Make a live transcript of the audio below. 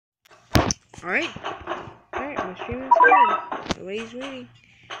Alright. Alright, my stream is started. Nobody's waiting.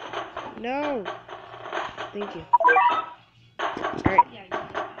 No. Thank you. Alright.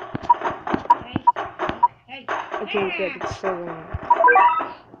 Okay, good. It's still going.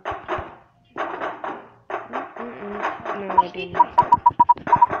 No, I didn't.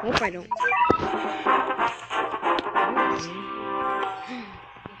 Hope I don't.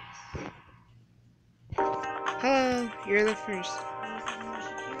 Hello, you're the first.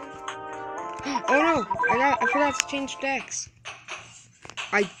 Oh no! I forgot to change decks.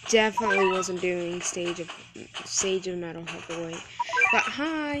 I definitely wasn't doing Sage of Metal Heavyweight. But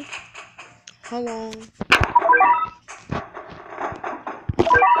hi! Hello.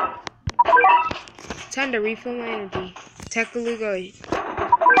 Time to refill my energy. Tekaluga.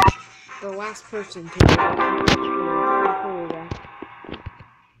 The last person to do it.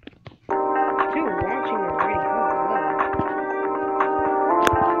 Dude, watching already.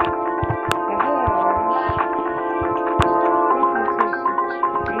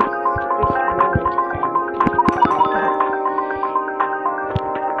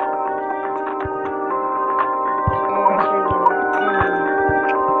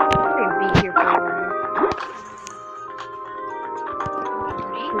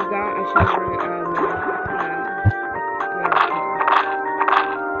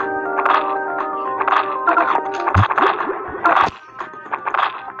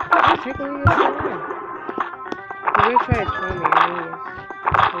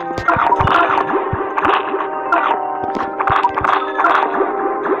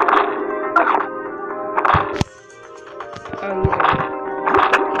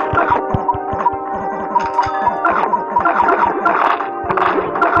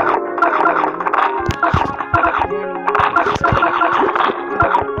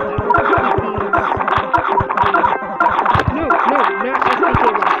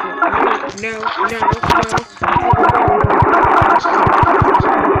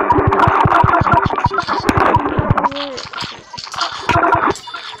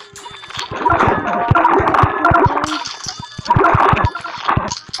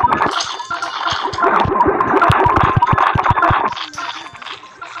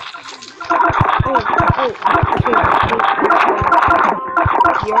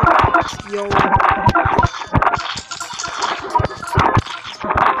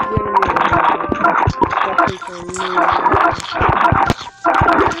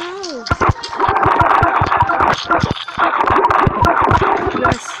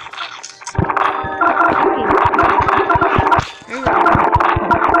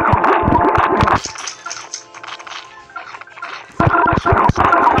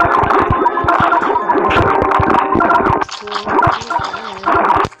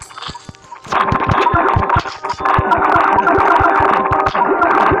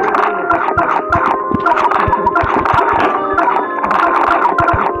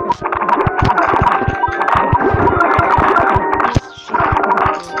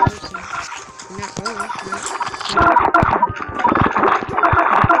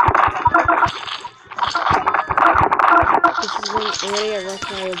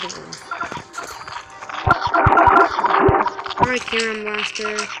 Alright, Karen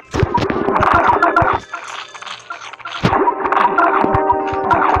Blaster.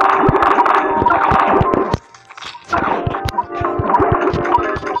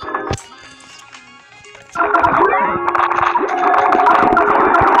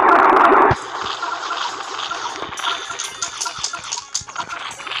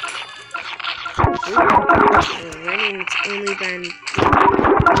 Already it's only been...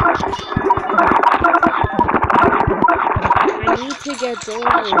 I need to get gold.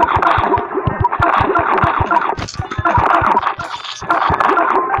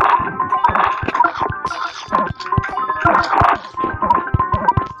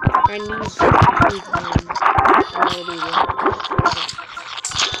 I need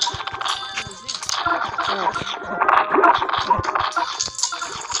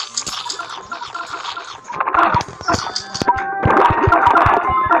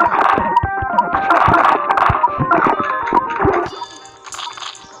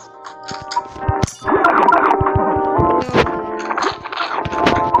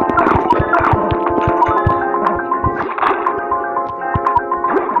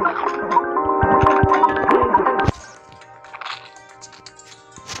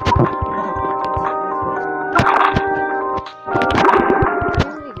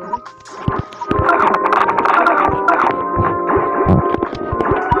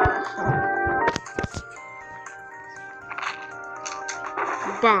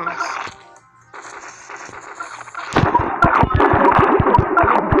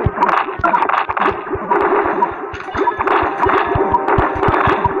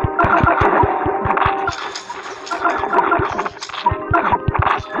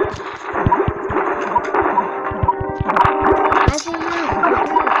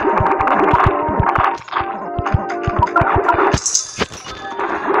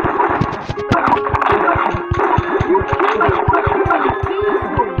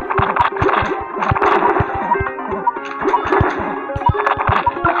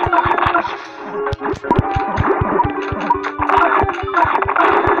No!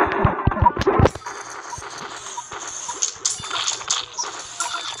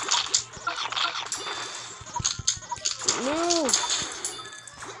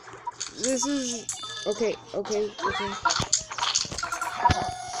 This is... Okay.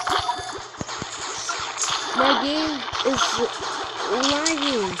 My game is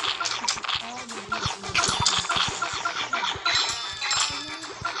lagging.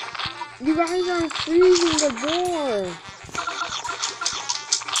 You guys are freezing the door.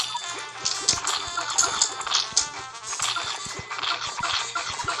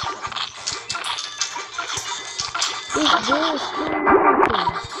 This door is still working.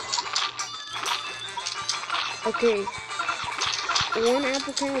 Okay. One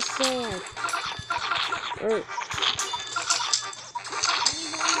applicant is still alive.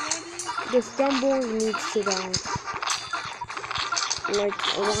 The stumble needs to die.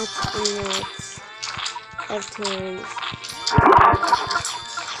 Like lots and lots of times.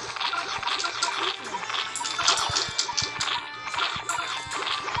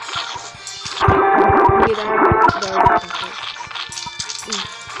 Get out of the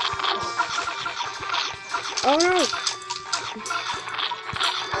Oh no!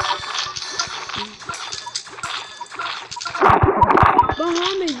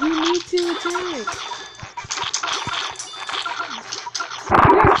 Mohammed, you need to attack!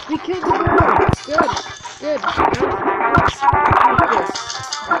 Yes, we killed the bird! Good. Now, let's take this.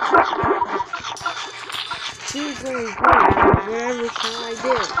 Seems going good, whatever shall I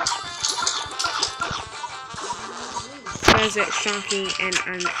do? Was it shocking and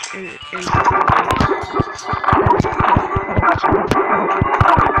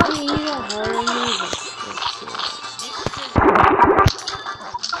you need a horror movie.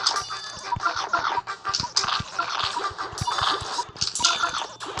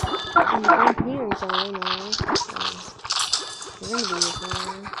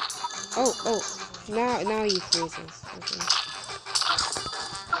 Oh, now he freezes. Okay.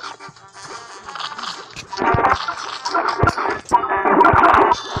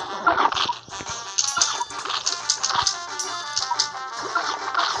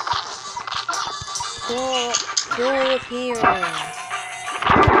 Philippines.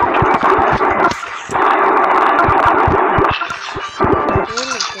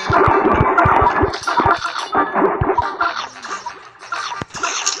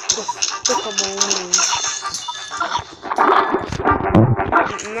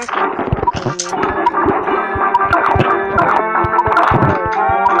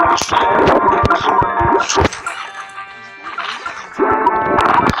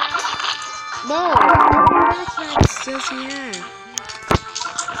 No, that's just yeah.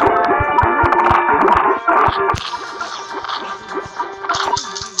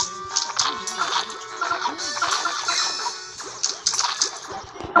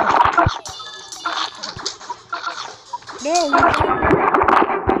 No,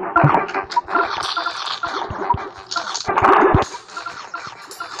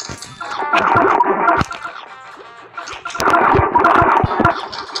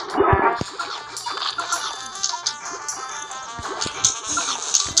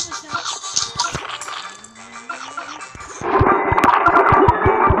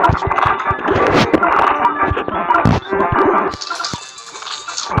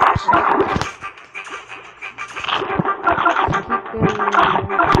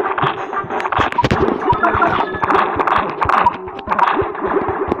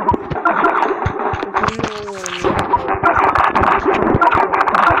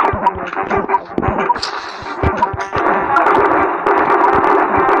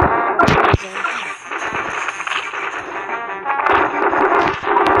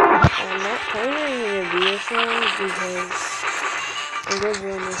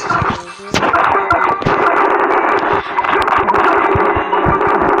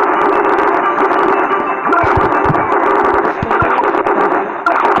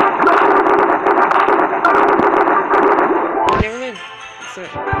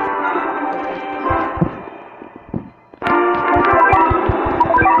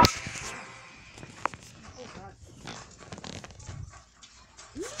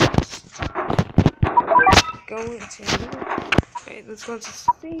 Okay, let's go to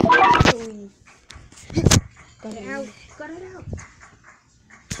see. Got it out.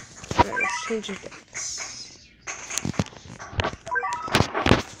 Alright, let's change your decks.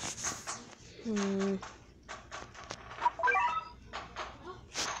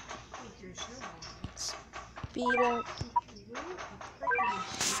 Speed up.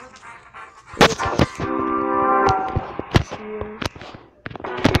 Here.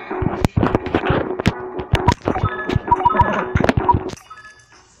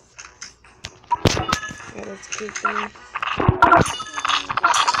 there.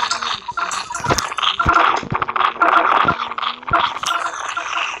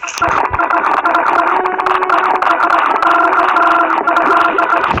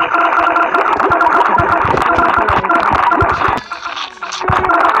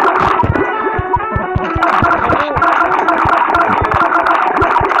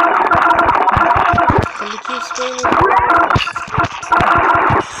 And it keeps spinning.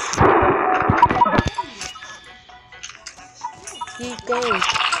 Keep going.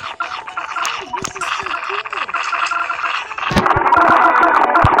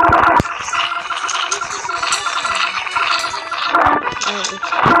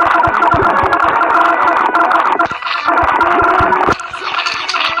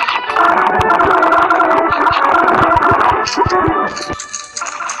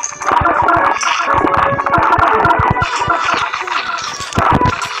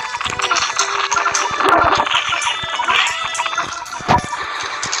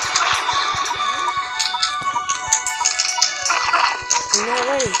 You're not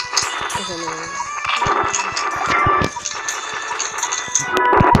ready. Okay, no.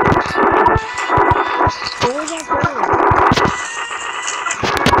 Where was that going?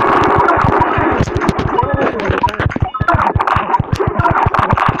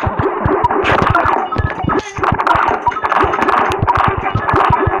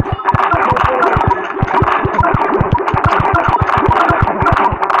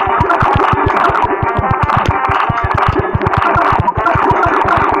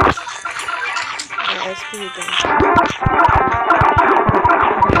 Let's keep it going.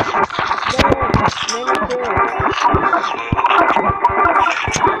 No, let me go.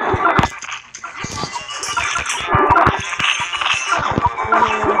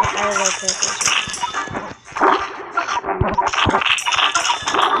 I like purple.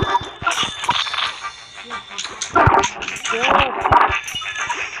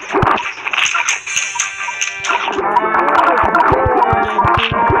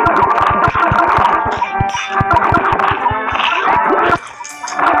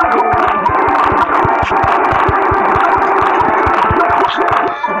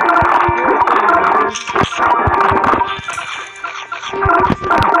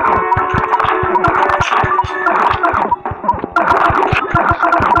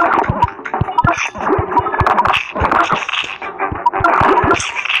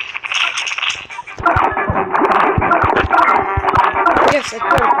 Yes, I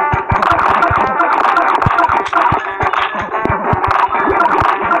could.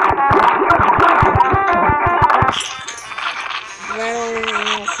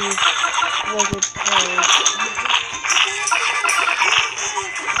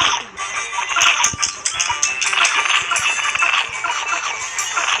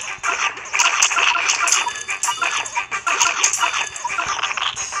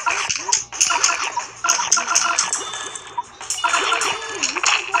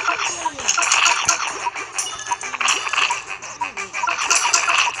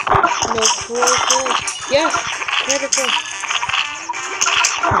 No critical. Yes, critical.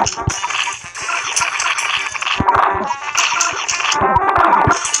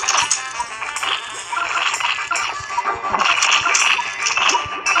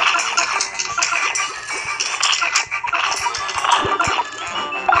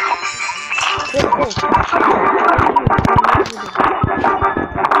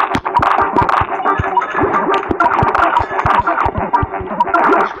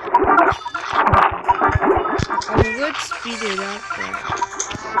 I would speed it up,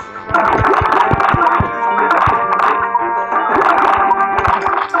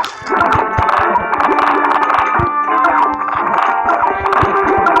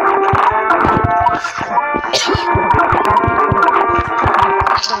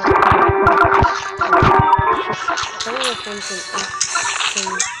 I want to find some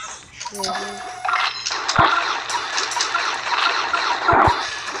treasure.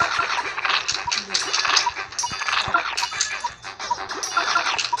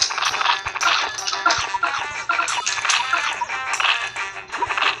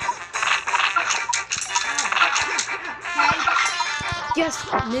 Yes,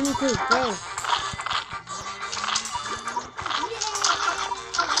 Mimikyu, go.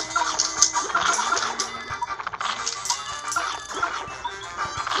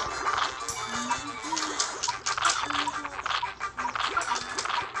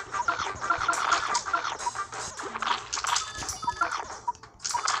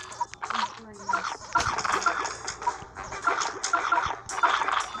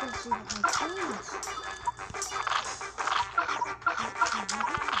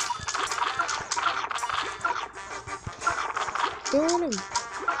 Go on him.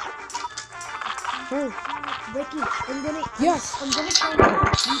 Oh. Ricky, I'm gonna try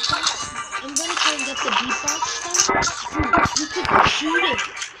and get the beatbox stuff. You can shoot it,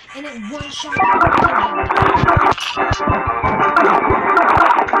 and it one shot.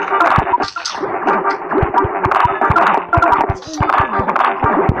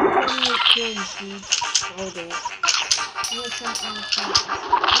 I'll do it.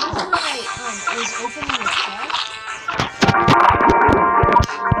 I was opening the chest.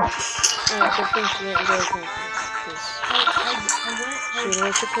 Alright, so please let me go attack him. Shoot,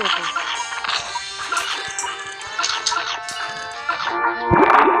 where's the purple?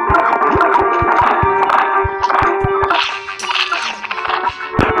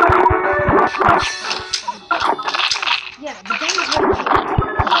 Yeah, the gun is ready.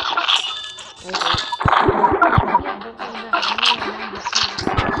 Okay.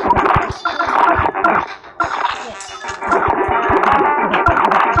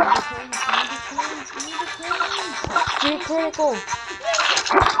 Shoot critical!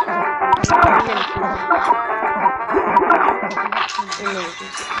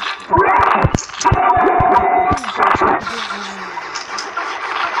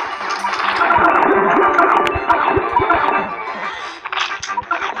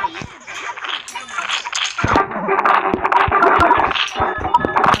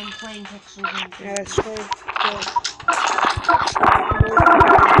 I'm playing Pixel Gun. Yeah, that's true.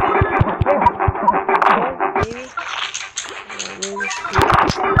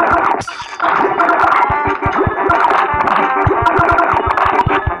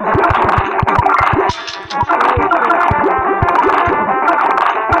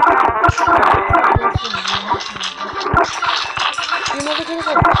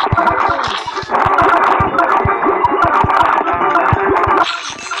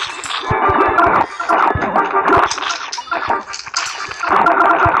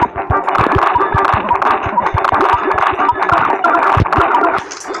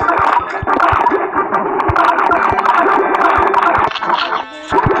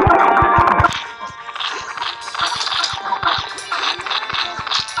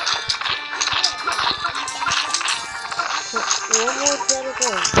 One more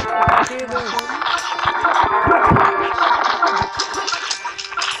critical. Two more.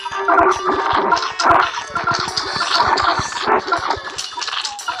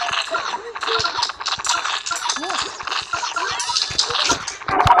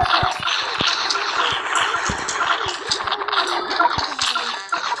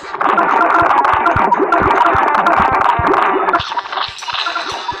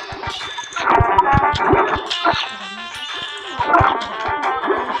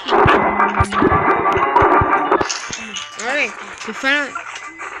 Alright, we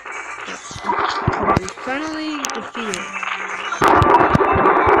finally defeated.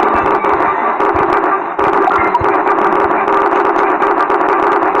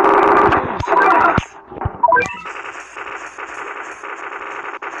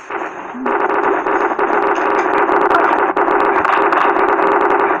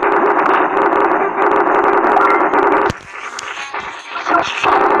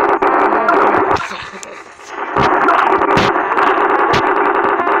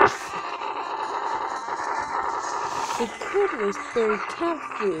 It could was very tough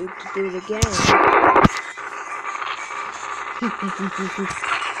for you to do it again. It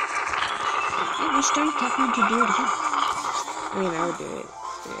was very tough for you to do it again. I mean, I would do it.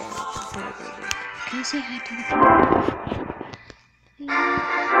 Yeah, that's what I'm gonna do. Can you say hi to the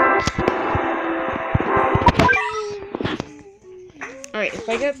Alright, if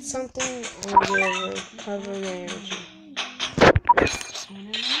I get something, I'm gonna be able to recover my energy.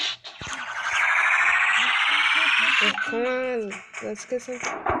 Oh, come on, let's get some.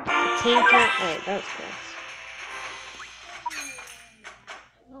 Team count. Alright, that's close.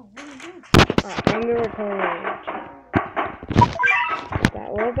 Alright, I'm gonna recover my energy. Got a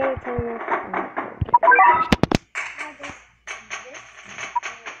little bit of time left.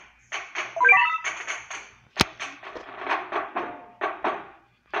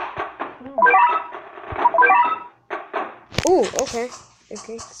 Ooh, okay.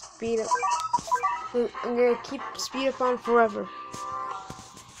 Okay, speed up. I'm gonna keep speed up on forever.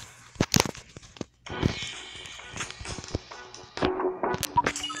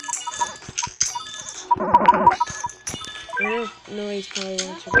 I know noise probably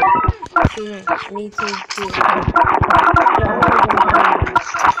wants to be too much. I need to do it.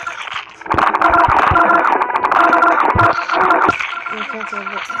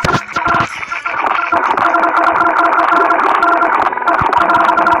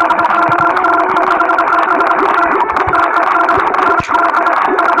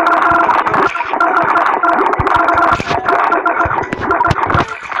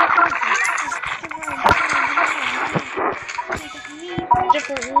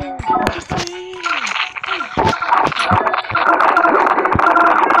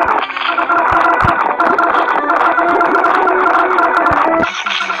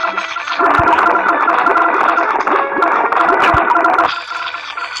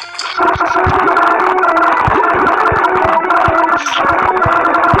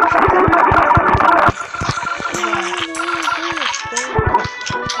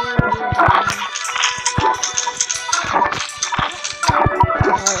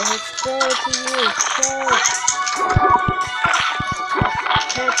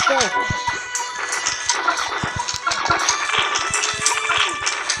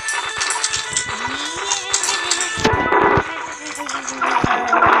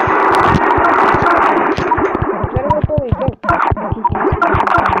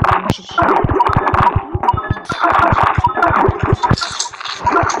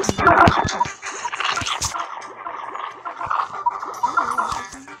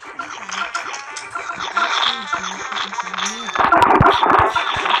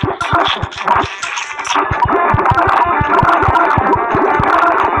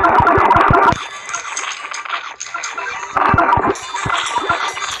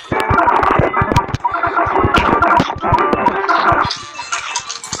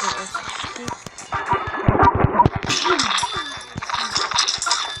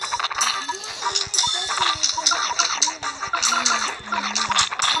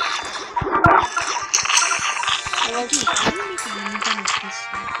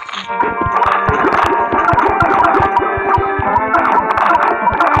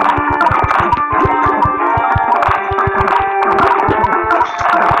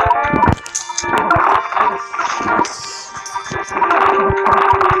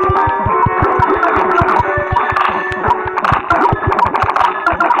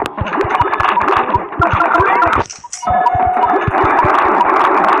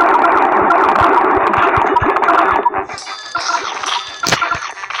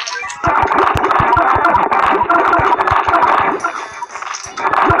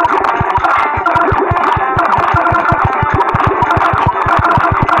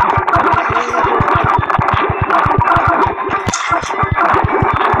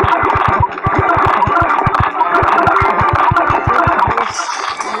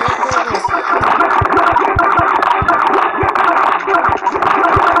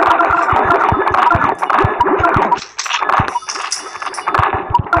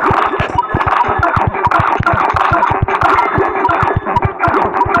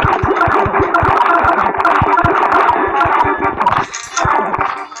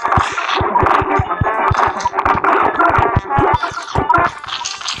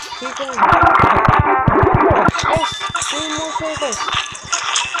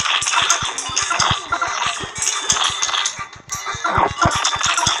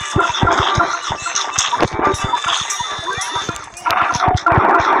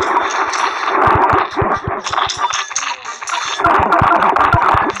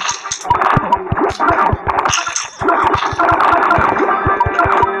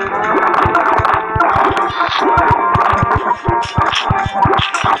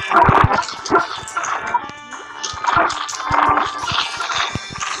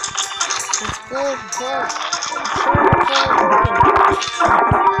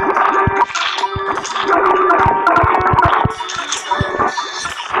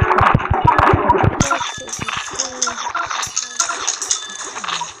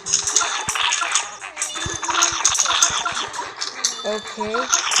 Okay.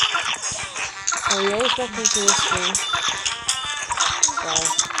 Oh, we always walk into this room.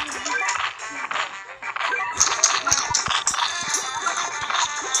 So.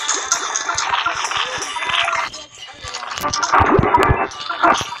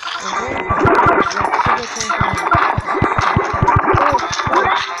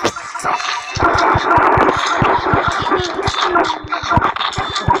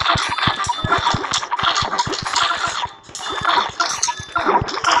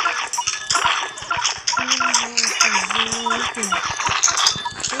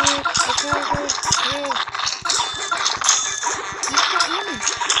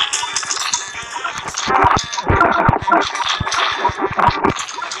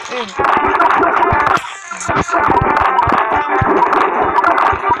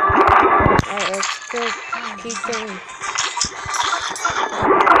 Alright, let's go. Keep going.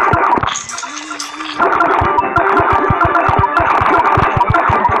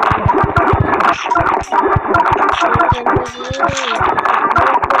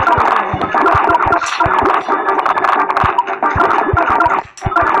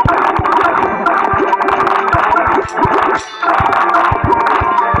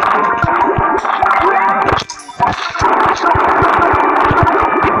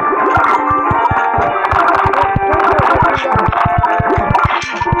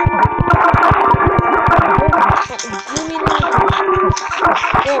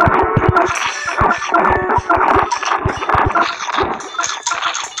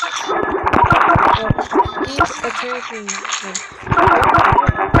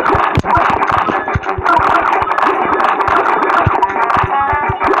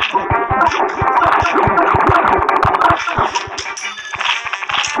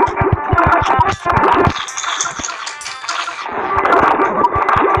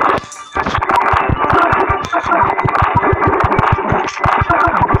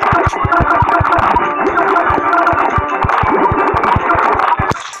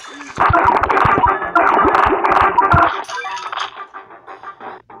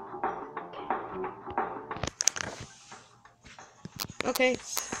 Okay.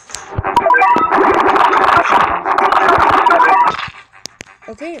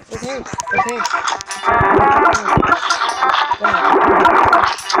 Okay.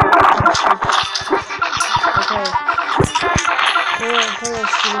 Hello,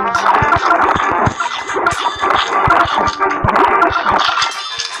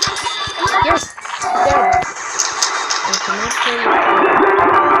 yes, dead. Okay, my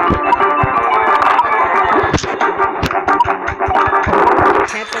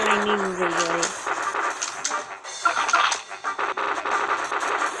cat that I need was right.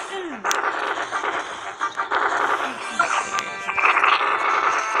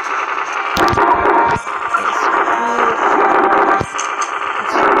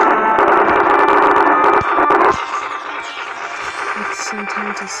 It's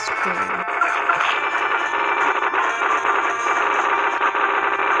sometimes a square.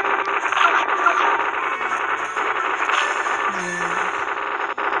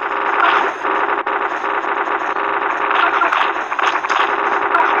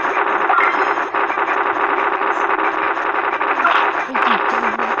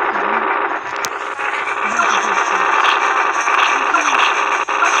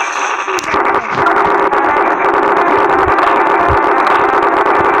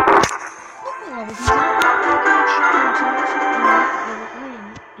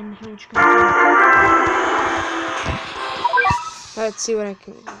 Let's see what I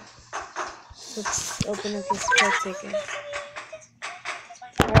can do. Let's open up this quest again.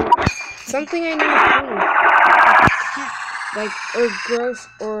 Something I need to do. Like, or gross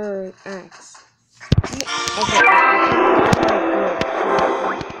or axe. Okay.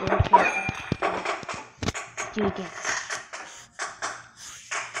 Do it again.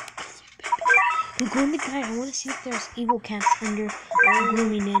 We'll go in the guide. I want to see if there's evil cats under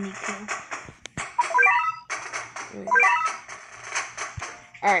Gloomy Nanny Kill.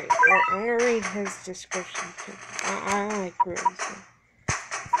 Alright, well, I'm gonna read his description too. I don't like Gru, so.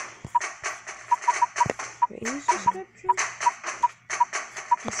 Wait, his description?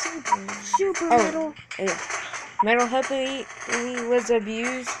 Super metal. Yeah. Metal Hippie, he was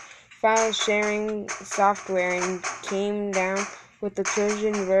abused, file sharing software, and came down with the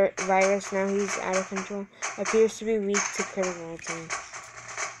Trojan virus. Now he's out of control. Appears to be weak to critical attacks.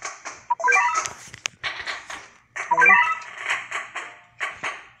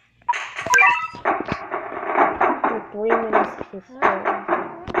 3 minutes to start.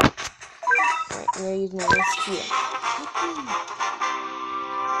 Alright, I'm gonna use my rescue.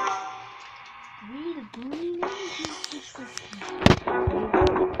 Read a Gloomy Nanny Kill description.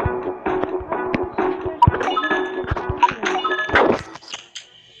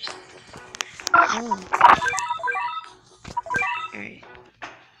 Alright.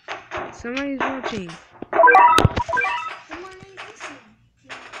 Somebody's watching.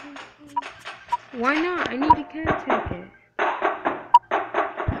 Why not? I need a cat ticket.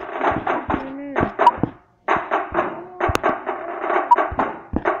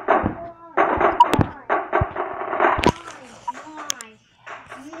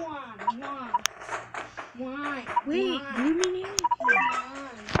 Why? Wait, Gloomy Nanny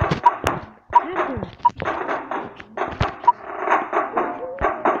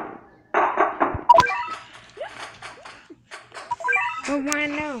But why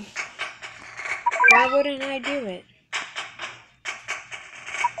no? Why wouldn't I do it?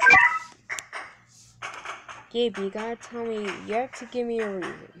 Gabe, you gotta tell me, you have to give me a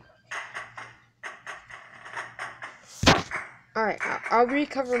reason. Alright, I'll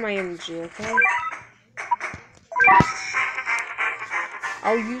recover my energy, okay?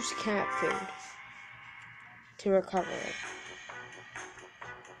 I'll use cat food to recover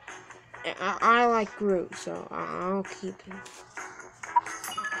it. I like Groot, so I'll keep him.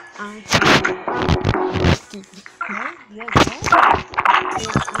 I keep him. Huh? Yeah,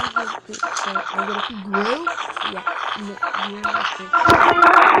 So I'm gonna keep Groot? Yeah.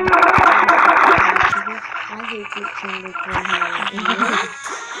 I hate Groot trying to throw him.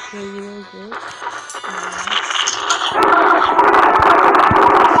 Yeah, you know Groot?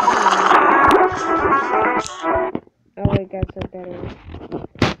 Oh, I guess I better.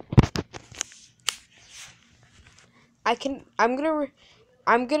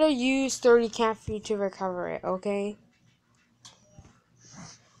 I'm gonna use 30 cat food to recover it, okay?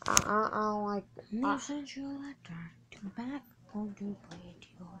 I like. No central letter to back or to play to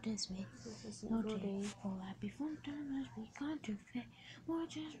go dismiss. No day for happy fun time as we got to fit. Or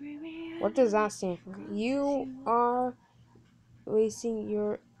just What does that stand for? You are wasting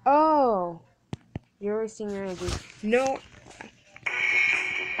your. Oh! You're wasting your energy. No.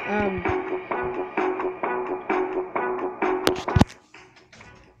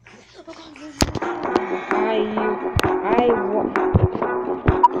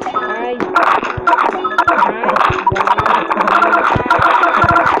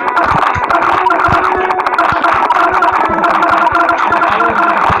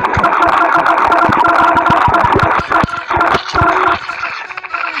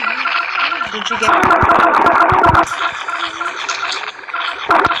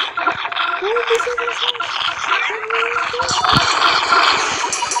 Where is this?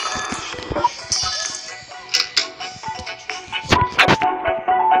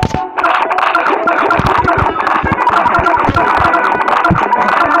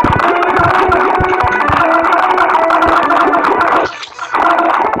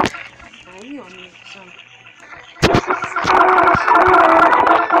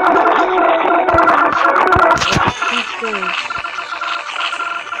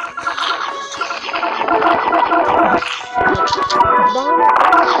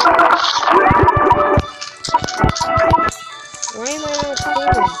 Why am I not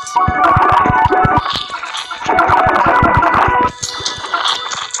screaming?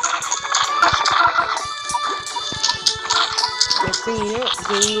 Next thing you know,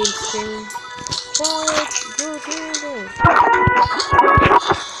 Gideon's screaming, "Charge! Go Tampa!"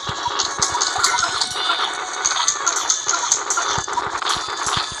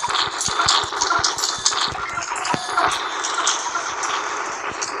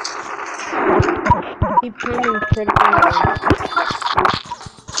 Keep coming, critical role.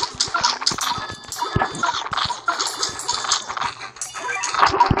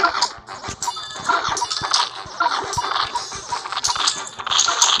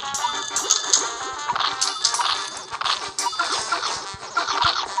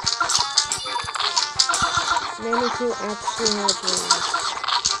 Manitou actually has wings.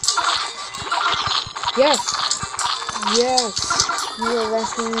 Yes! Yes! You are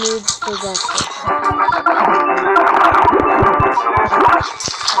resting noobs for breakfast.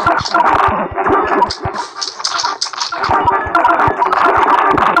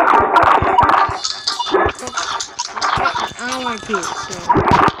 I don't like kids, so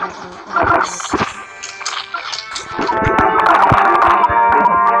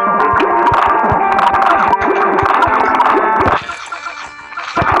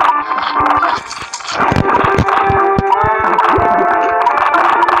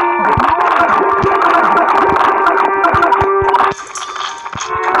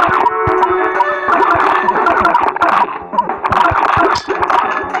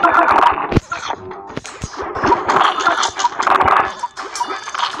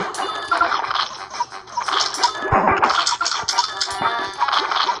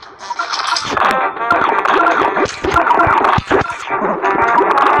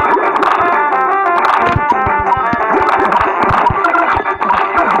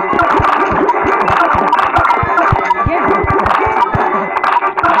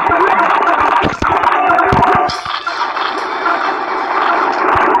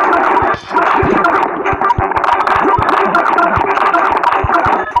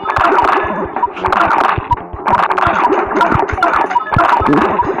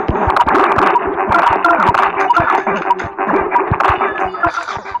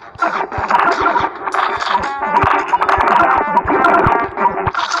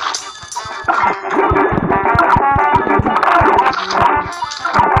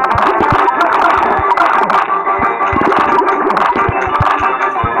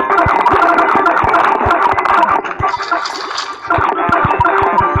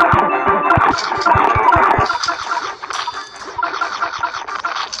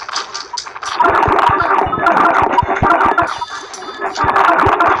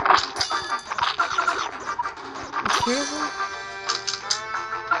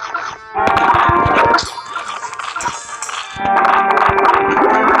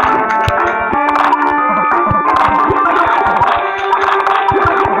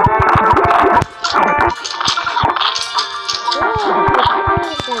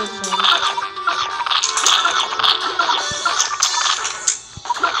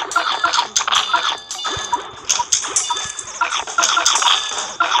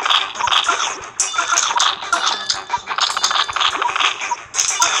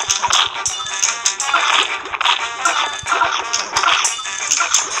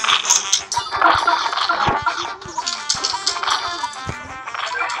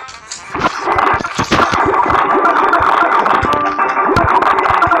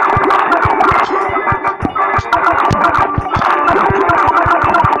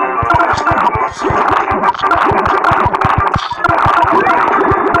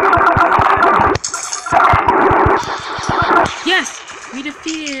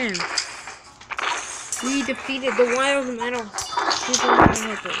We defeated the Wild Metal Super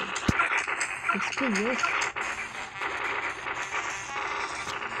Hippie. It's good, yes.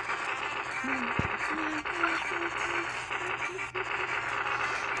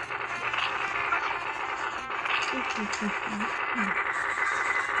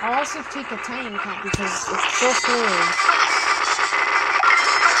 I'll also take a tiny cup because it's so smooth.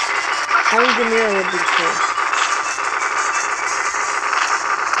 Having the mirror would be cool.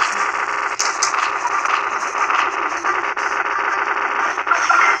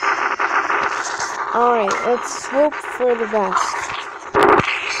 Alright, let's hope for the best.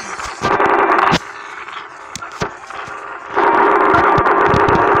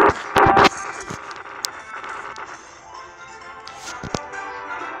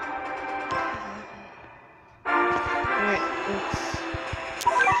 Alright, let's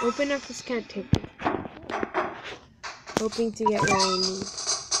open up this cat ticket. Hoping to get what I need.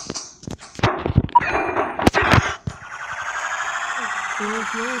 Come on,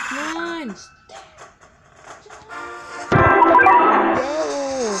 come on, come on! No!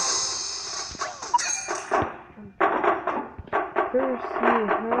 Curse you,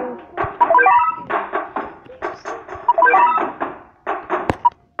 huh?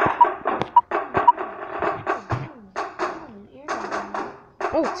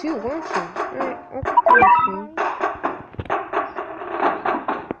 Oh, 2 launching. Alright, I'll take the next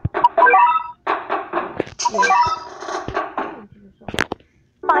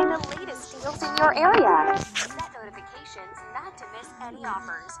Find the latest deals in your area. Set notifications not to miss any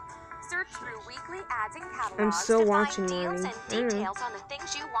offers. Search through weekly ads and catalogs I'm still to watching, find deals Marty. and details on the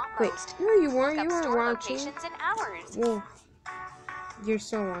things you want Wait, most. no you weren't. Look You up weren't store watching. locations and hours. Well, you're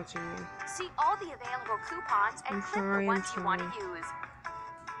still watching me. See all the available coupons and I'm click sorry, the ones I'm you want sorry. to use.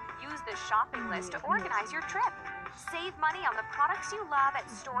 Use the shopping list to organize your trip. Save money on the products you love at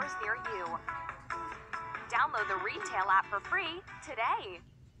stores near you. Download the retail app for free today.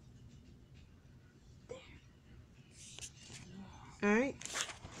 Alright.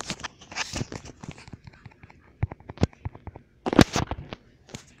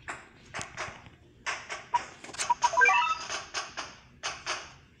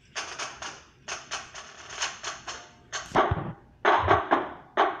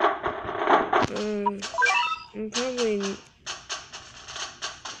 I'm probably...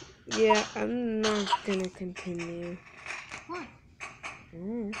 Yeah, I'm not gonna continue. What?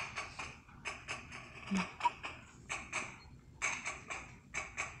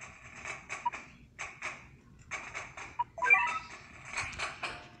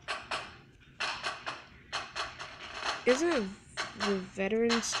 Isn't the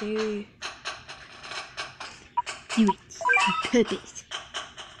Veterans Day? Do it on purpose.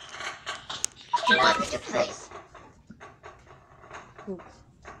 Get out of your face.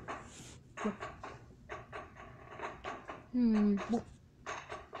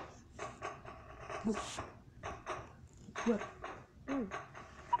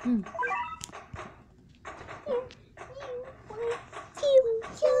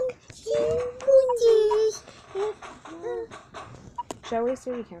 Shall we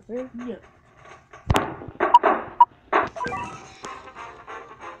say Catherine? Yeah.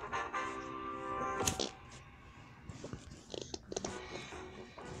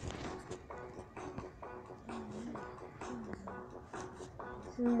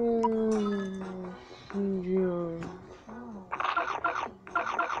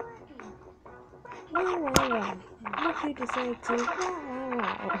 If you decide to,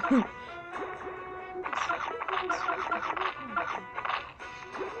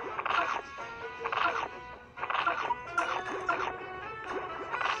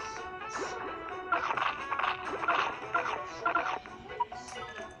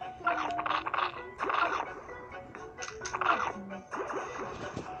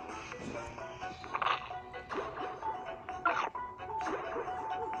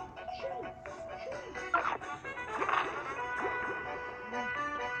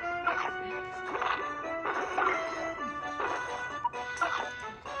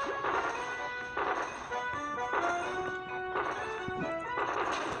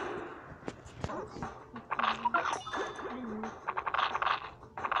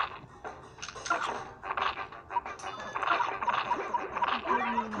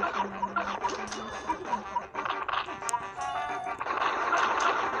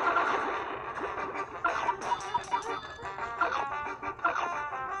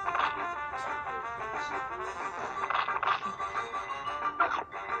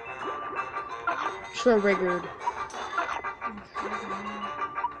 triggered.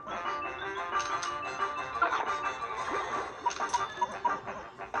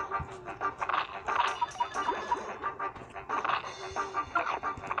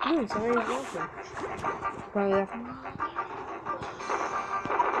 Ooh, somebody's walking. Probably left.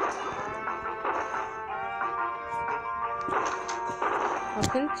 I'll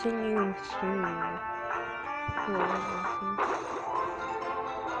continue streaming.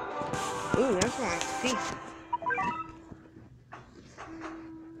 Ooh, that's my feet.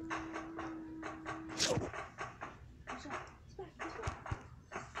 He's back.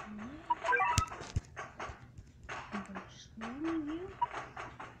 I'm gonna scream you.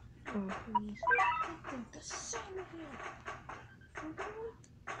 Oh, please. I think the same again. I'm going.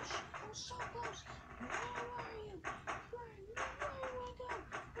 I'm so close. Where are you? Where do I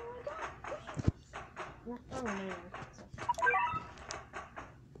go? Oh, man.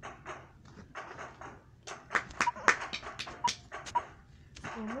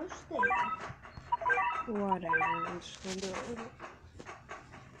 Almost there. Whatever, I'm just gonna do it.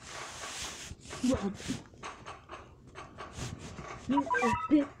 Run. You a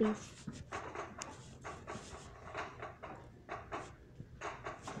baby.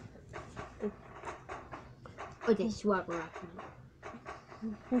 Oh, they swap around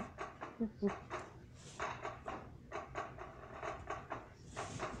me.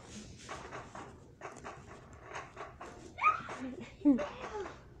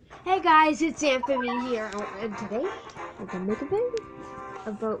 Hey guys, it's Anthony here, and today we're gonna make a video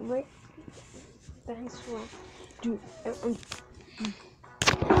about what. Thanks for, dude.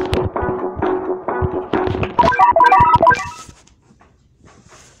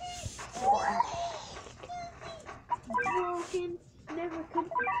 Broken, never could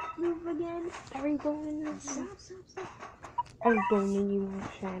move again. Every bone in Stop. every bone in you will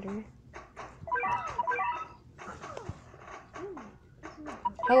shatter.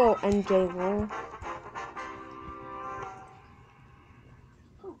 Hello, MJ Lowell.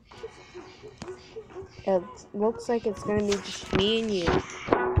 Oh shit. It looks like it's gonna be just me and you. Looks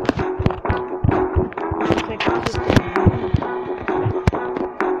like it's just gonna be me.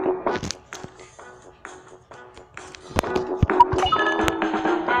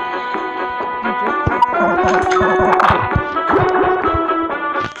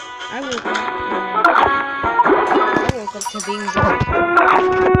 I woke up to being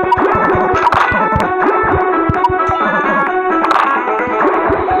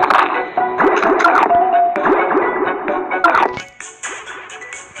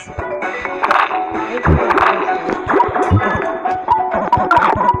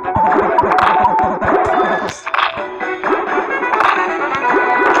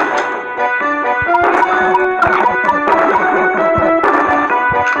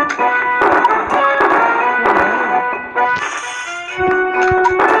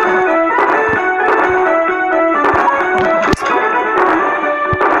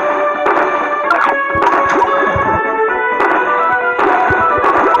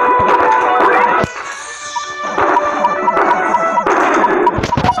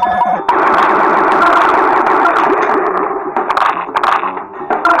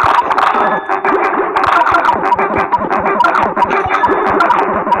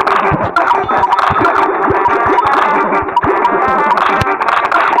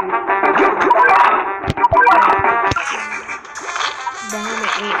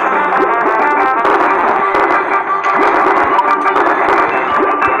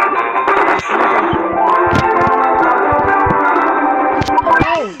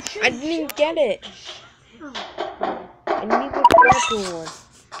I didn't even get it. I didn't even grab the one.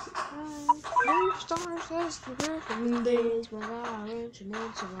 No stars as the rhythm days when our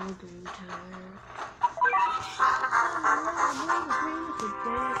instruments are all good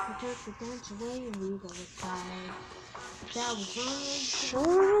Protect the dance away and we go tired. That was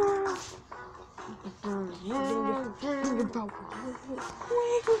fun.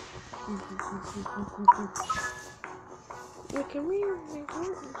 You can read my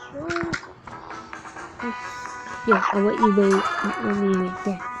Yeah, I'll let you let me make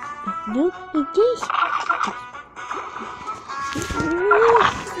that. No, it is.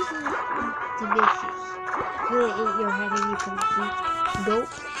 Delicious. I'm gonna eat your head and you can eat goat.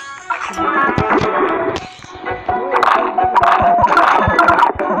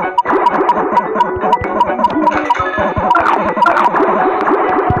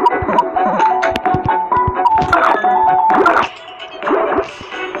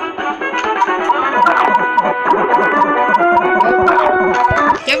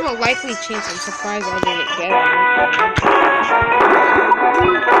 Give a likely chance. I'm surprised I didn't get it.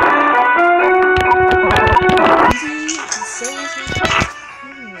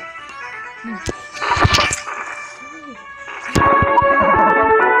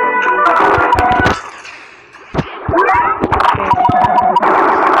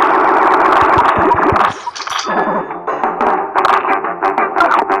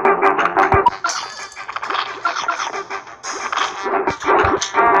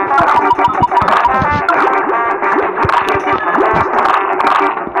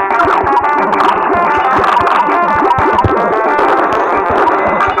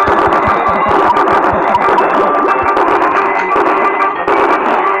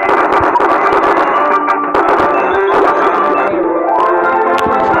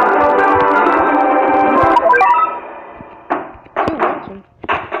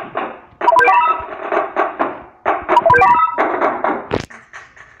 I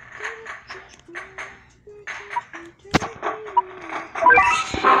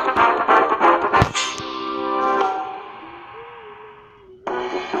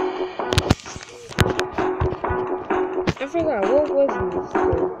forgot, what was this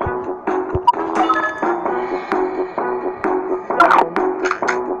thing?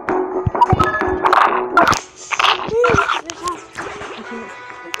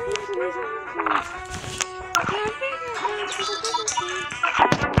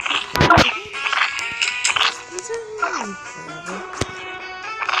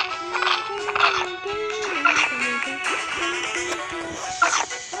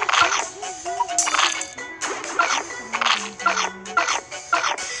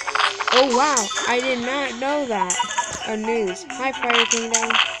 Oh wow, I did not know that. A news. Hi, Fire Kingdom.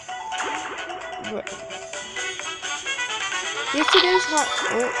 But yes, it is hard.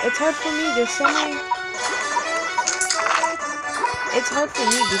 Oh, it's hard for me. There's so many. It's hard for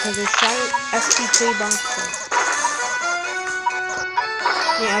me because there's so many SPK boxes.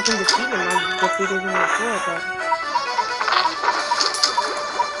 Yeah, I can defeat him. I've defeated him before, but.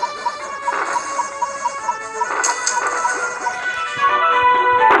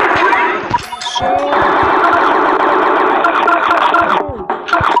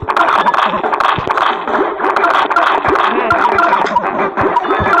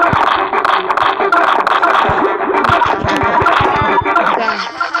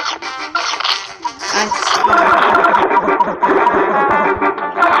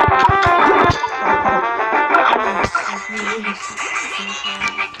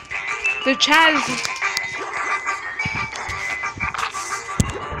 The Chaz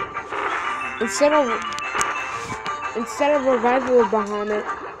instead of revival of Bahamut,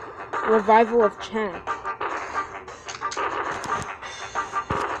 revival of Chad.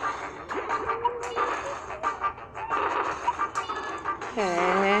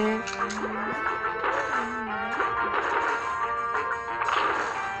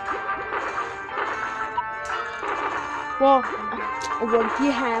 Well, if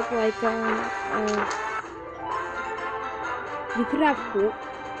you have like you could have hope.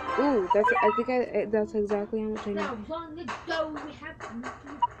 Ooh, that's exactly how much I Now, need. long ago, we had to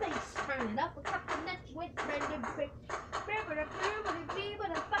face turning up a couple nuts with random break.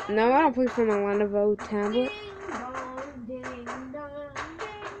 No, I don't play from a Lenovo tablet.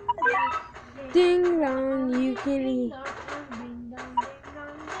 Ding dong, you can eat.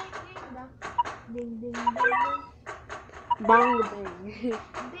 Bong bang.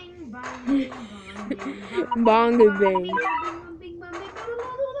 Bong bang.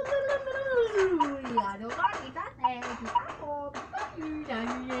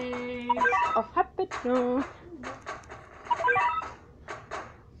 Oh, happy no.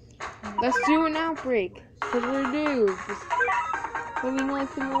 Let's do an outbreak. Cause we're due. Living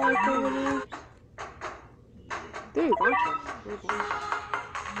life in the life over there. Dude, watch it.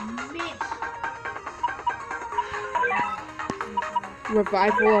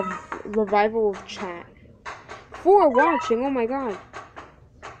 Revival of chat. For watching, oh my god.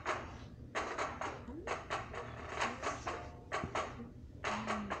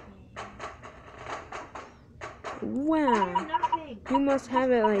 Wow. You must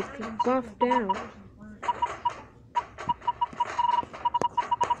have it like buffed out.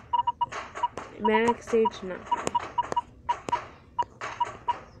 Manic stage, no.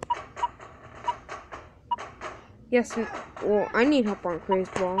 Yes, well, I need help on Craze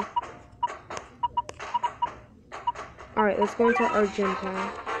Ball. Alright, let's go into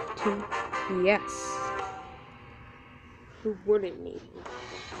Argentine. Yes. Who wouldn't need me?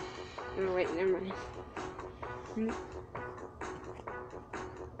 Oh, wait, never mind.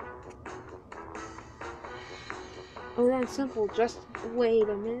 Oh, that's simple. Just wait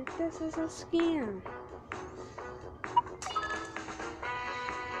a minute. This is a scam.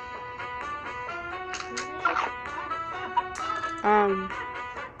 Oh.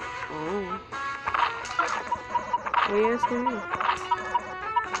 What are you asking me?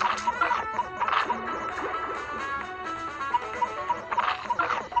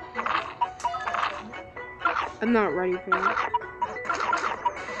 I'm not ready for that.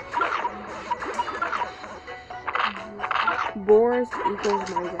 Boris equals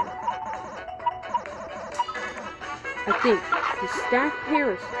my death. I think if you stack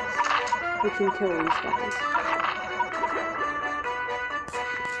Harrisons, we can kill these guys.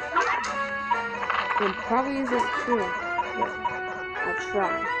 It probably isn't true, but I'll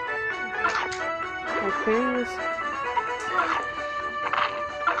try. By clearing this.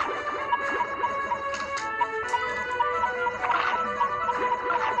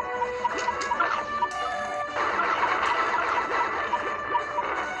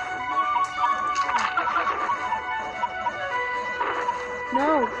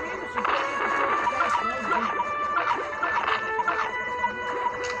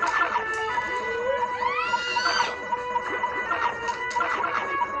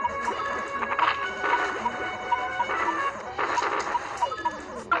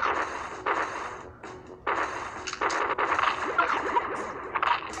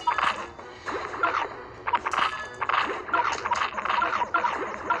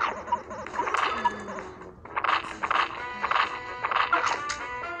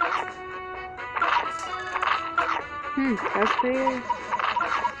 That's pretty good.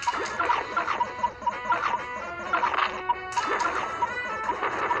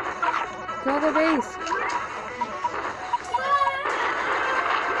 Kill the base.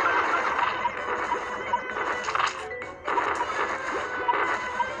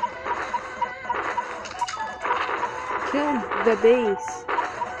 Kill the base.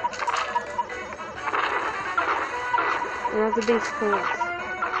 Not the base kill us.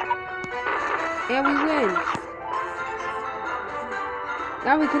 Yeah, we win.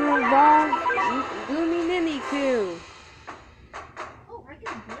 Now we can evolve Gloomy Mimikyu. Oh, I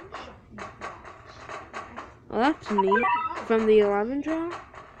can one-shot these blocks. Well, that's neat. From the 11 draw?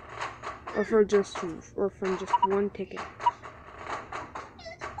 Or for just two? Or from just one ticket?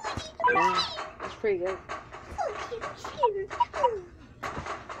 Wow, that's pretty good.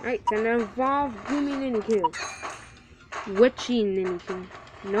 Alright, time to evolve Gloomy Mimikyu. Witchy Mimikyu.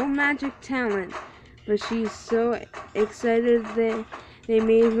 No magic talent, but she's so excited that they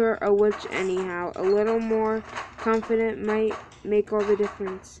made her a witch anyhow. A little more confident might make all the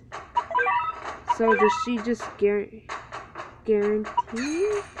difference. So does she just guarantee?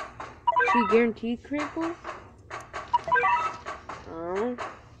 She guaranteed critical? Oh.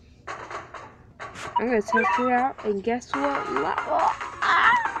 I'm gonna test her out, and guess what level?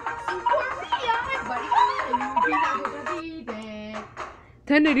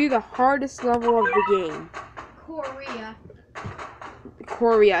 Tend to do the hardest level of the game.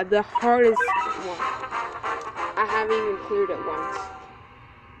 Korea, the hardest one. I haven't even cleared it once.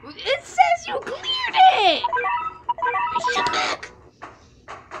 It says you cleared it!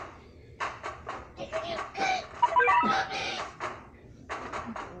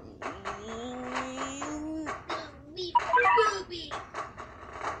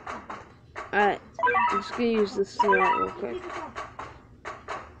 Alright, I'm just gonna use this slot real quick.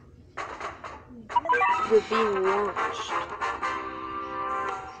 We're being launched.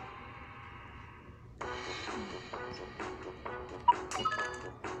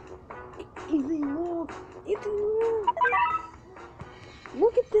 Even more. Even more.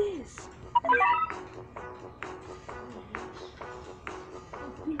 Look at this.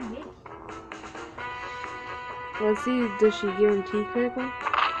 Let's see, does she guarantee critical?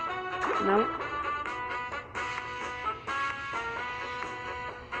 No.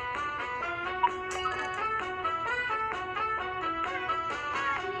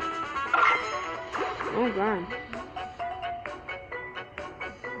 Oh god.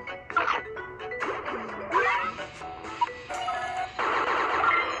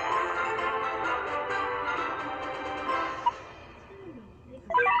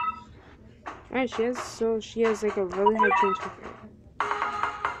 Alright, she has like a really high chance for failure.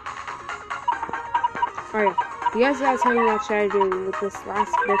 Alright, you guys gotta tell me what should I do with this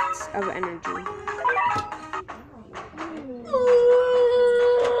last bits of energy.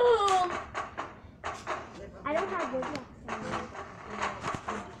 I don't have Roblox.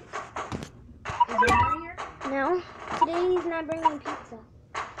 Is Omar here? No, today he's not bringing pizza.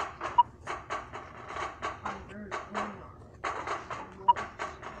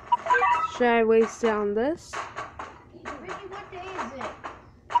 Should I waste it on this? Ricky, what day is it?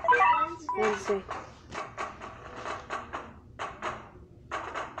 Wednesday. Wednesday.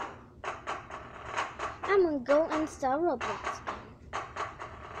 I'm gonna go install Roblox.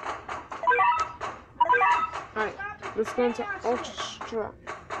 Alright, let's go into Ultra.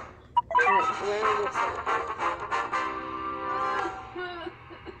 Alright, where is it?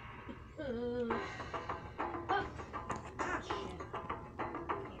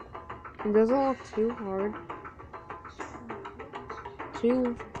 It doesn't look too hard.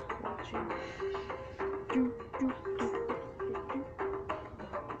 Too watching.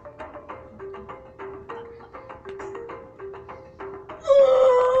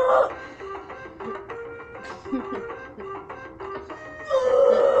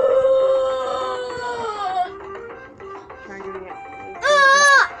 Trying to get.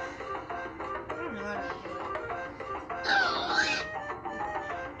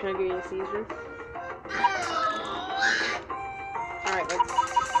 Can I give you a seizure? Alright, let's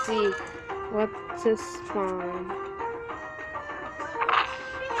see what to spawn.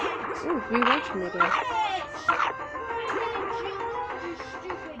 Ooh, we watched me again.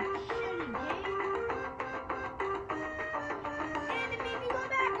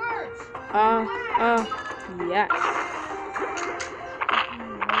 Yes.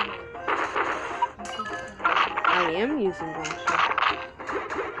 I am using Gumshoe.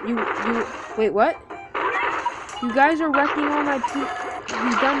 You, wait, what? You guys are wrecking all my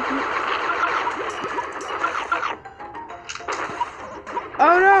you dumb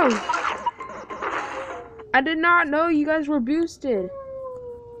Oh no! I did not know you guys were boosted.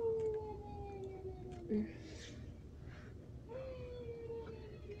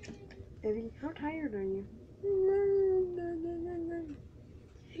 Evie, how tired are you?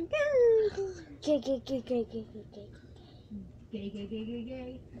 Gay.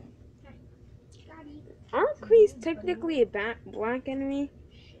 Aren't Queens technically a black enemy?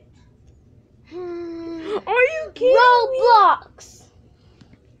 Are you kidding me? Roblox.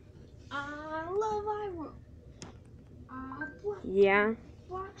 Love Island. Yeah.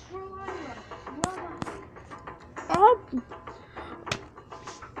 Blocks Love Island. Love Island. Oh.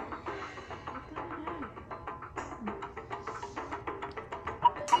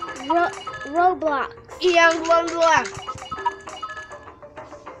 Roblox. Yeah, one left.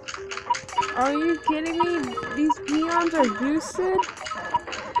 Are you kidding me? These peons are boosted?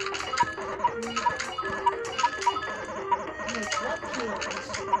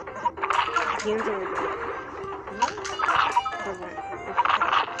 Peons are good.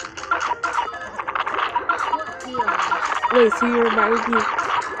 Wait, so you're about to be...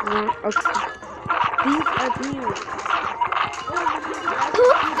 Okay. These are peons.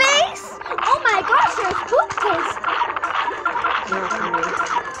 Poop face? Oh my gosh, there's poop face. Not for me.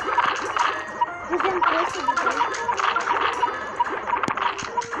 We've been posted before.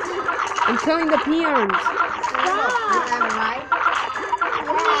 I'm killing the peons. Right?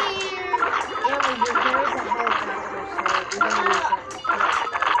 Yeah, there is a helicopter, so we don't use it.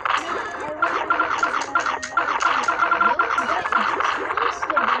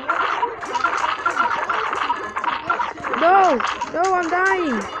 No! No, I'm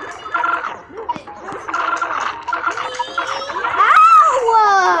dying!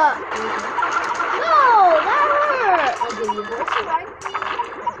 Ow! No, that hurt. Oh, did you horse it right?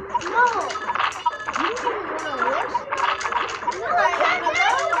 No. You didn't even run a horse? No, I can't do it.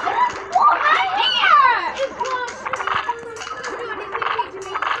 Oh, my hair! It was.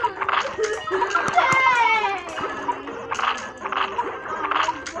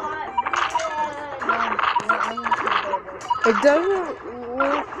 It doesn't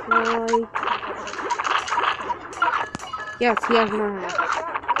look like... Yes, he has more health.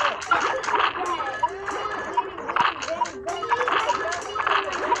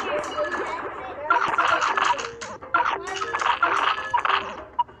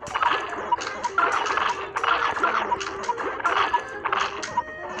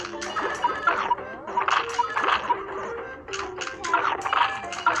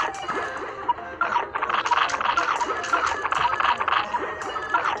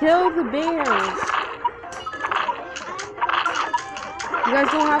 Kill the bears! You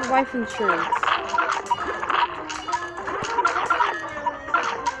guys don't have life insurance.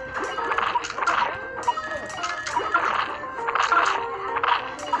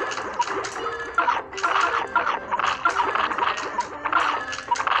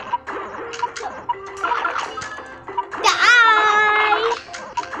 Die!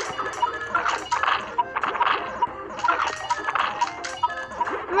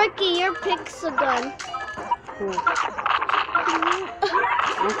 Ricky, your pixel gun. Cool.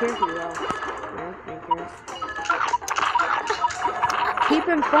 I care for you all. No, thank you. Keep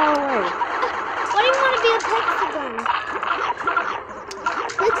him far away. Why do you want to be a pixel gun?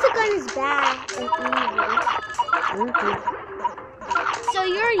 Pixel gun is bad and evil. Okay. So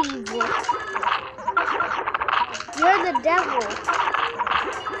you're evil. You're the devil.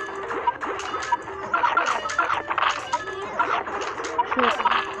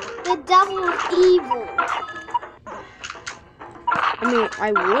 The devil is evil. I mean,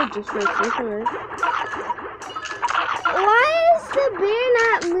 I would just for a circular. Why is the bear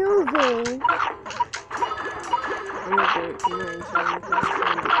not moving? I'm not doing it.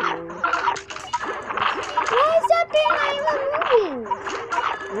 Why is that bear not even moving?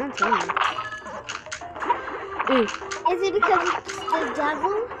 I'm not telling you. Ooh, Is it because it's the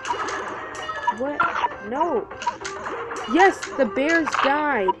devil? what? No. Yes, the bears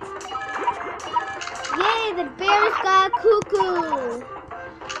died. Yay, the bear's got cuckoo.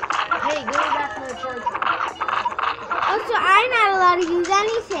 Hey, go back to the church. Also, I'm not allowed to use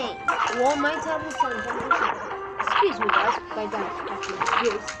anything. Well, my tablet's on 10%. Excuse me, guys. By that,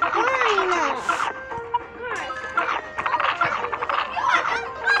 yes. Fine.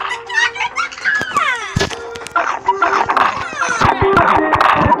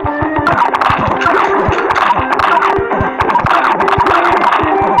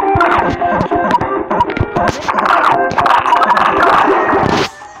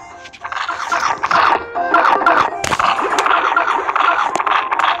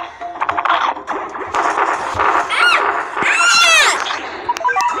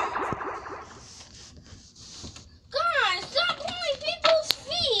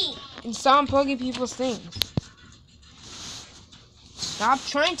 And stop unplugging people's things. Stop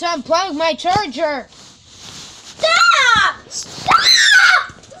trying to unplug my charger! Stop!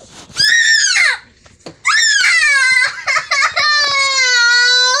 Stop!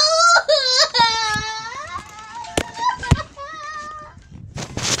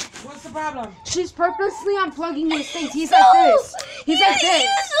 What's the problem? She's purposely unplugging his things. He's like this. He's like this. He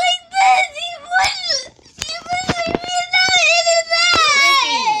was like this. He was not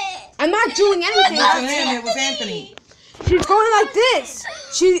I'm not doing anything. It was Anthony. She's going like this.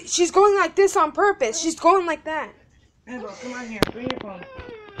 She's going like this on purpose. She's going like that. Annabelle, come on here. Bring your phone.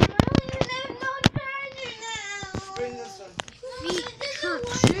 Bring this one.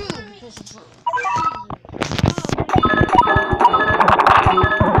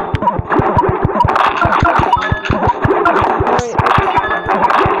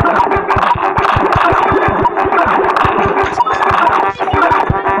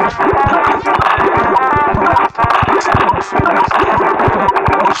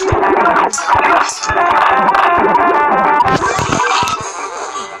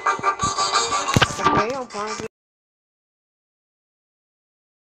 Okay, I'll pause it.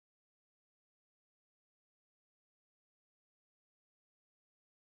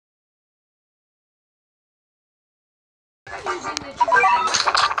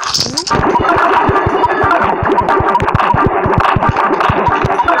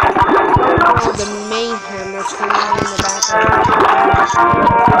 Oh, the mayhem that's going on in the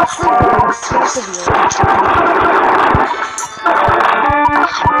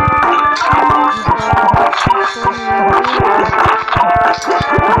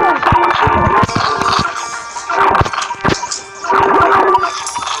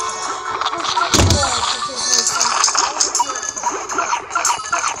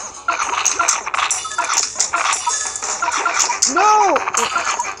No!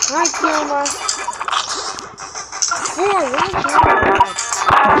 Hi, camera.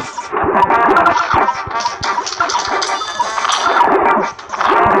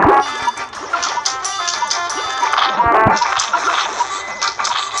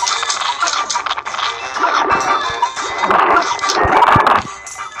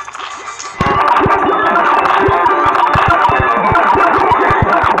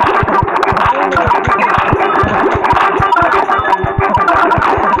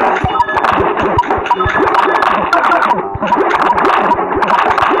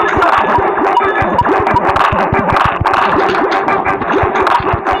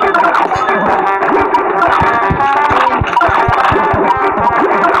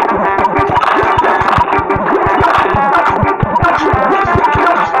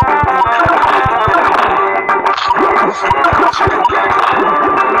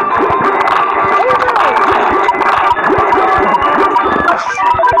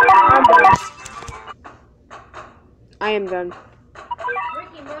 I am done.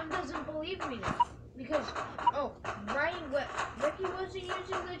 Ricky, Mom doesn't believe me because Ricky wasn't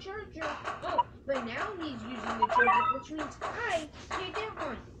using the charger. Oh, but now he's using the charger, which means I can't get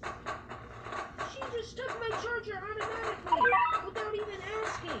one. She just took my charger automatically without even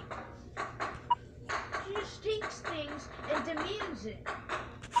asking. She just takes things and demands it.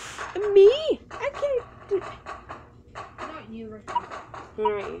 Me? I can't do. Not you, Ricky.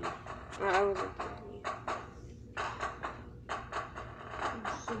 Alright. I wasn't thinking you.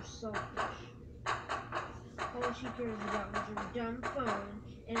 You're so selfish. All she cares about is her dumb phone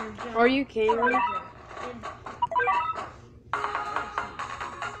and her dumb Are you kidding me? charger. And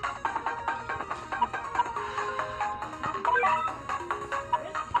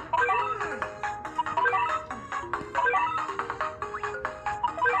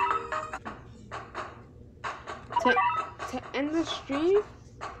To end the stream,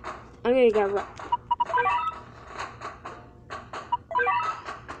 I'm gonna get right.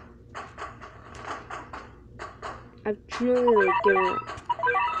 I've truly given up.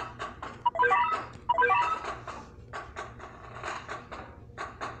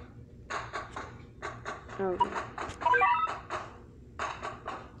 Okay.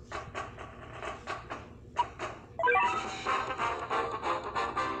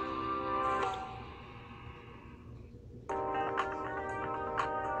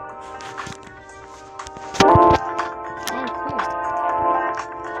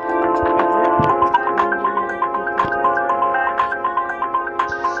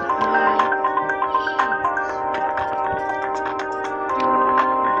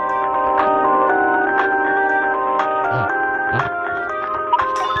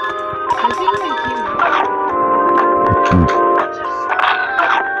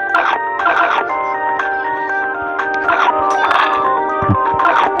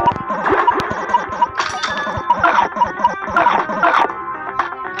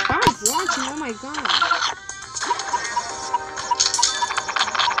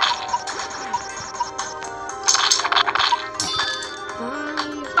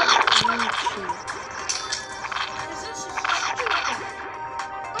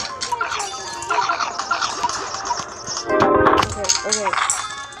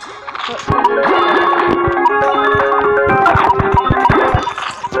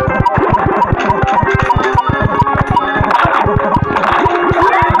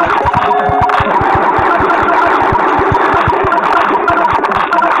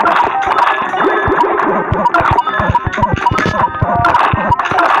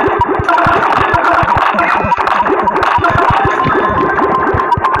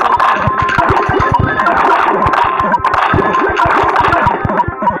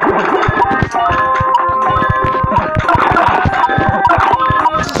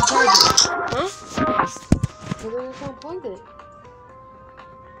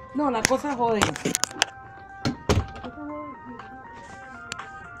 La cosa jode.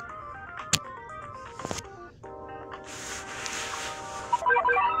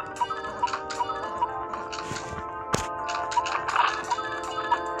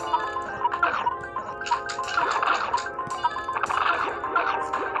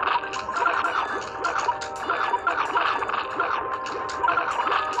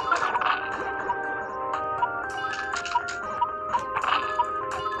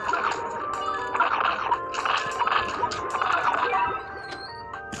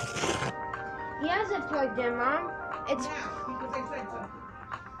 He has it plugged in, Mom. It's Yeah, because I said so.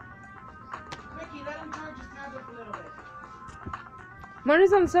 Ricky, let him charge his tablet a little bit. mine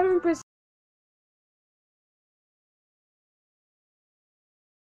is on 7%.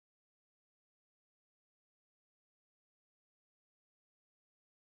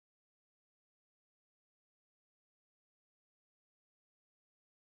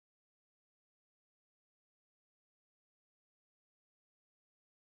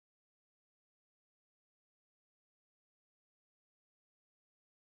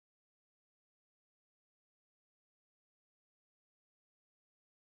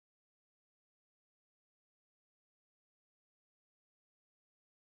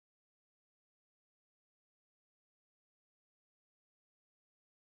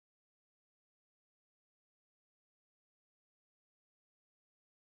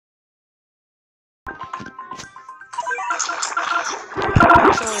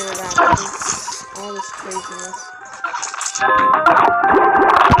 Sorry about this. All this craziness.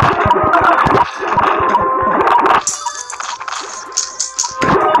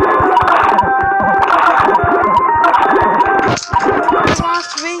 Las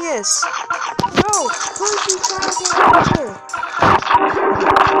Vegas! No! Where's you trying to get here?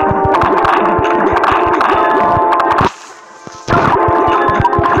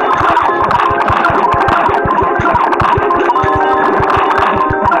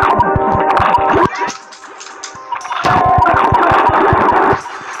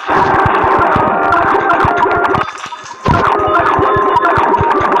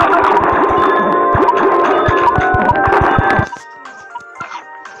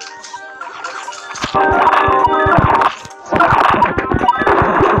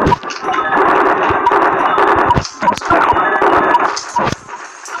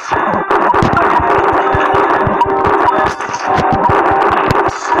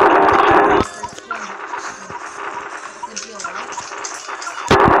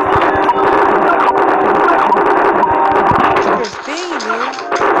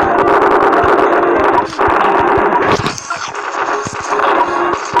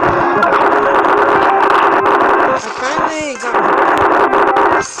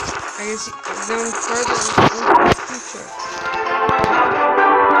 Zone further into the future.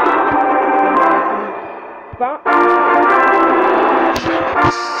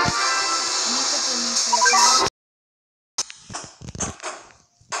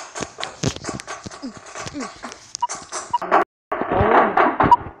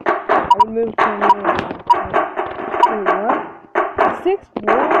 I moved to another. Wait, what? 6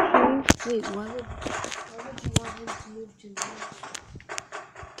 washing. Wait, why would you want him to move to another?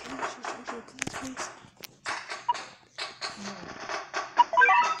 Can you just enter your class, please?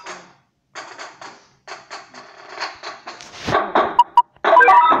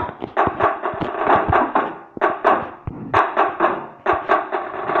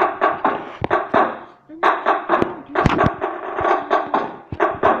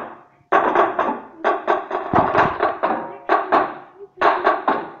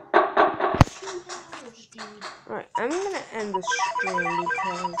 Alright, I'm gonna end the stream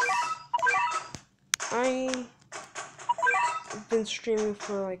because I've been streaming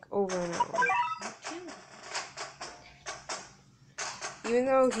for like over an hour. Even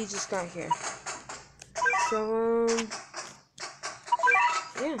though he just got here. So,